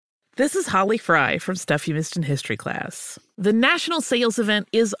This is Holly Fry from Stuff You Missed in History Class. The national sales event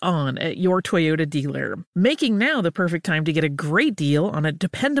is on at your Toyota dealer, making now the perfect time to get a great deal on a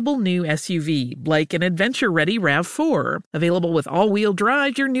dependable new SUV, like an adventure-ready RAV4. Available with all-wheel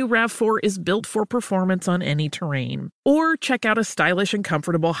drive, your new RAV4 is built for performance on any terrain. Or check out a stylish and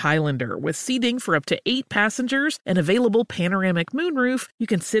comfortable Highlander with seating for up to 8 passengers and available panoramic moonroof. You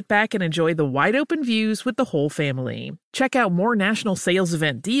can sit back and enjoy the wide-open views with the whole family. Check out more national sales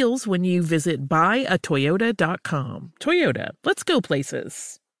event deals when you visit buyatoyota.com. Toyota, let's go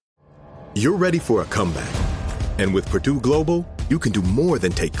places. You're ready for a comeback. And with Purdue Global, you can do more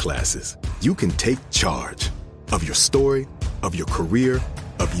than take classes. You can take charge of your story, of your career,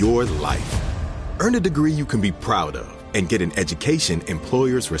 of your life. Earn a degree you can be proud of and get an education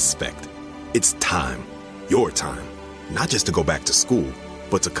employers respect. It's time, your time, not just to go back to school,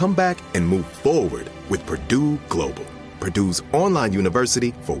 but to come back and move forward with Purdue Global, Purdue's online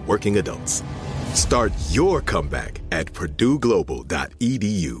university for working adults. Start your comeback at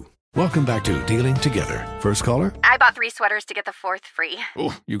purdueglobal.edu. Welcome back to Dealing Together. First caller? I bought 3 sweaters to get the 4th free.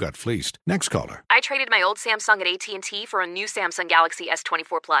 Oh, you got fleeced. Next caller? I traded my old Samsung at AT&T for a new Samsung Galaxy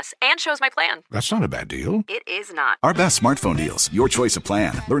S24 Plus and chose my plan. That's not a bad deal. It is not. Our best smartphone deals. Your choice of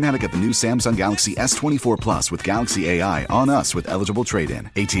plan. Learn how to get the new Samsung Galaxy S24 Plus with Galaxy AI on us with eligible trade-in.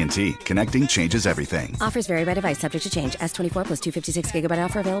 AT&T. Connecting changes everything. Offers vary by device. Subject to change. S24 plus 256 gigabyte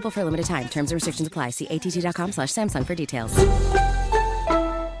offer available for a limited time. Terms and restrictions apply. See att.com/Samsung for details.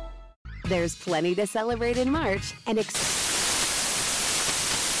 There's plenty to celebrate in March and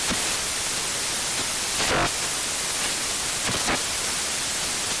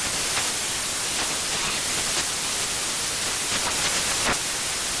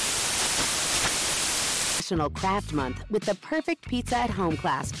National Craft Month with the perfect pizza at home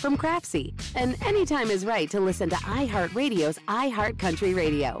class from Craftsy. And anytime is right to listen to iHeartRadio's iHeartCountry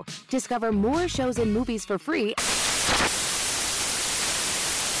Radio. Discover more shows and movies for free.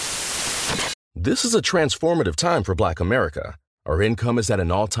 This is a transformative time for Black America. Our income is at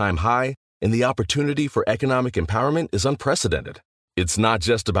an all-time high, and the opportunity for economic empowerment is unprecedented. It's not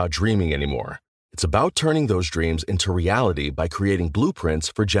just about dreaming anymore. It's about turning those dreams into reality by creating blueprints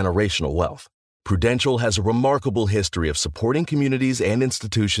for generational wealth. Prudential has a remarkable history of supporting communities and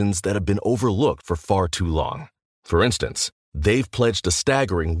institutions that have been overlooked for far too long. For instance, they've pledged a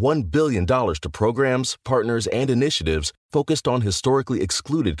staggering $1 billion to programs, partners, and initiatives focused on historically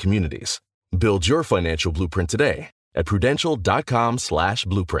excluded communities. Build your financial blueprint today at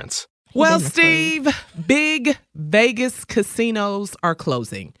prudential.com/blueprints. Well, Steve, big Vegas casinos are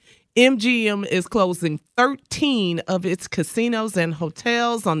closing. MGM is closing 13 of its casinos and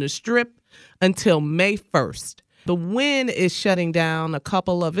hotels on the Strip until May 1st. The Wynn is shutting down a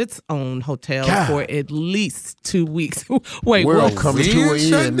couple of its own hotels for at least 2 weeks. Wait, World coming to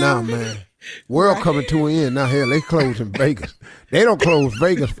an end now, man. World coming to an end now. Hell, they closing Vegas. They don't close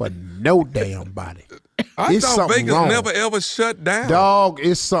Vegas for no damn body. I thought Vegas never ever shut down. Dog,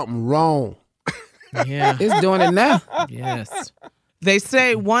 it's something wrong. Yeah. It's doing it now. Yes. They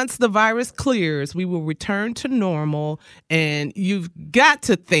say once the virus clears, we will return to normal. And you've got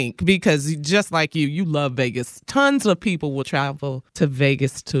to think, because just like you love Vegas. Tons of people will travel to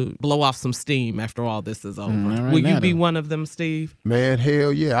Vegas to blow off some steam after all this is over. Right, will you be one of them, Steve? Man,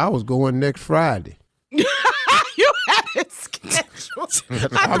 hell yeah. I was going next Friday. You had it scheduled.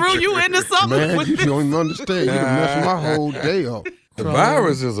 I threw you into something. Man, with you this. don't even understand. You done messed my whole day up. The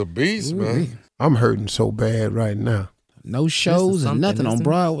virus is a beast, man. I'm hurting so bad right now. No shows and nothing on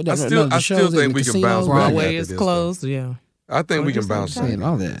Broadway. I still think we can bounce back. Broadway is closed, yeah. I think we can bounce back.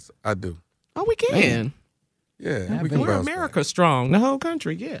 All that. I do. Oh, we can. Yeah, we can We're bounce America back. strong, the whole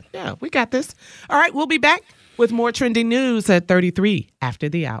country. Yeah, we got this. All right, we'll be back with more trending news at 33 after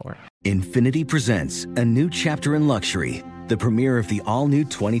the hour. Infiniti presents a new chapter in luxury, the premiere of the all-new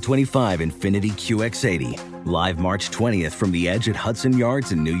 2025 Infiniti QX80, live March 20th from the Edge at Hudson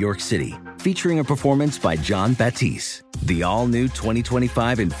Yards in New York City, featuring a performance by John Batiste. The all-new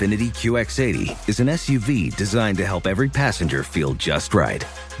 2025 Infiniti QX80 is an SUV designed to help every passenger feel just right.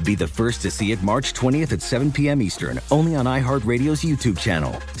 Be the first to see it March 20th at 7 p.m. Eastern, only on iHeartRadio's YouTube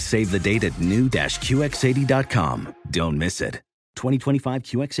channel. Save the date at new-QX80.com. Don't miss it. 2025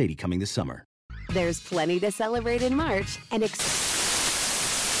 QX80 coming this summer. There's plenty to celebrate in March and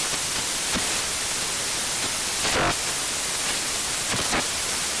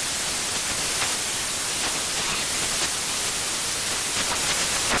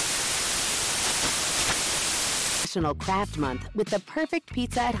National Craft Month with the perfect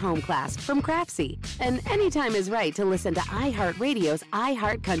pizza at home class from Craftsy. And anytime is right to listen to iHeartRadio's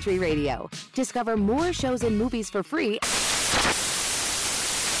iHeartCountry Radio. Discover more shows and movies for free.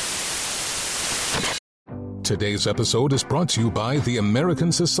 Today's episode is brought to you by the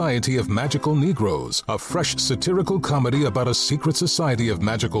American Society of Magical Negroes, a fresh satirical comedy about a secret society of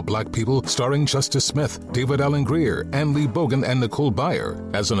magical black people starring Justice Smith, David Allen Greer, Ann Lee Bogan, and Nicole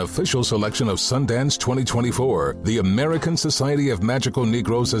Byer. As an official selection of Sundance 2024, the American Society of Magical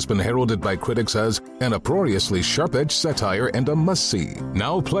Negroes has been heralded by critics as an uproariously sharp-edged satire and a must-see.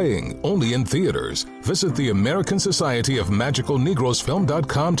 Now playing only in theaters. Visit the American Society of Magical Negroes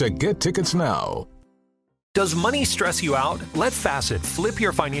Film.com to get tickets now. Does money stress you out? Let Facet flip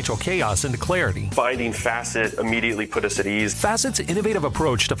your financial chaos into clarity. Finding Facet immediately put us at ease. Facet's innovative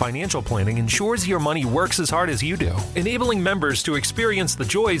approach to financial planning ensures your money works as hard as you do, enabling members to experience the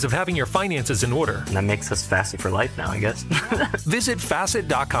joys of having your finances in order. And that makes us Facet for life now, I guess. Visit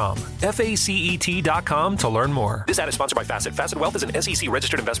Facet.com, FACET.com to learn more. This ad is sponsored by Facet. Facet Wealth is an SEC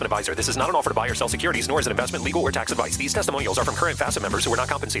registered investment advisor. This is not an offer to buy or sell securities, nor is it investment, legal, or tax advice. These testimonials are from current Facet members who are not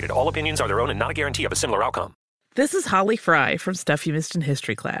compensated. All opinions are their own and not a guarantee of a similar outcome. This is Holly Fry from Stuff You Missed in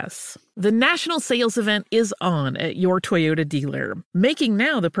History Class. The national sales event is on at your Toyota dealer, making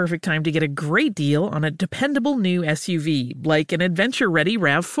now the perfect time to get a great deal on a dependable new SUV, like an adventure-ready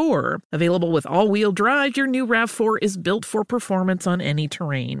RAV4. Available with all-wheel drive, your new RAV4 is built for performance on any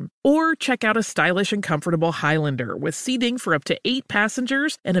terrain. Or check out a stylish and comfortable Highlander with seating for up to 8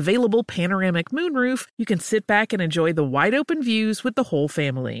 passengers and available panoramic moonroof. You can sit back and enjoy the wide-open views with the whole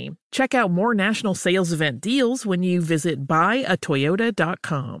family. Check out more national sales event deals when you visit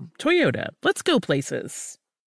buyatoyota.com. Toyota, let's go places.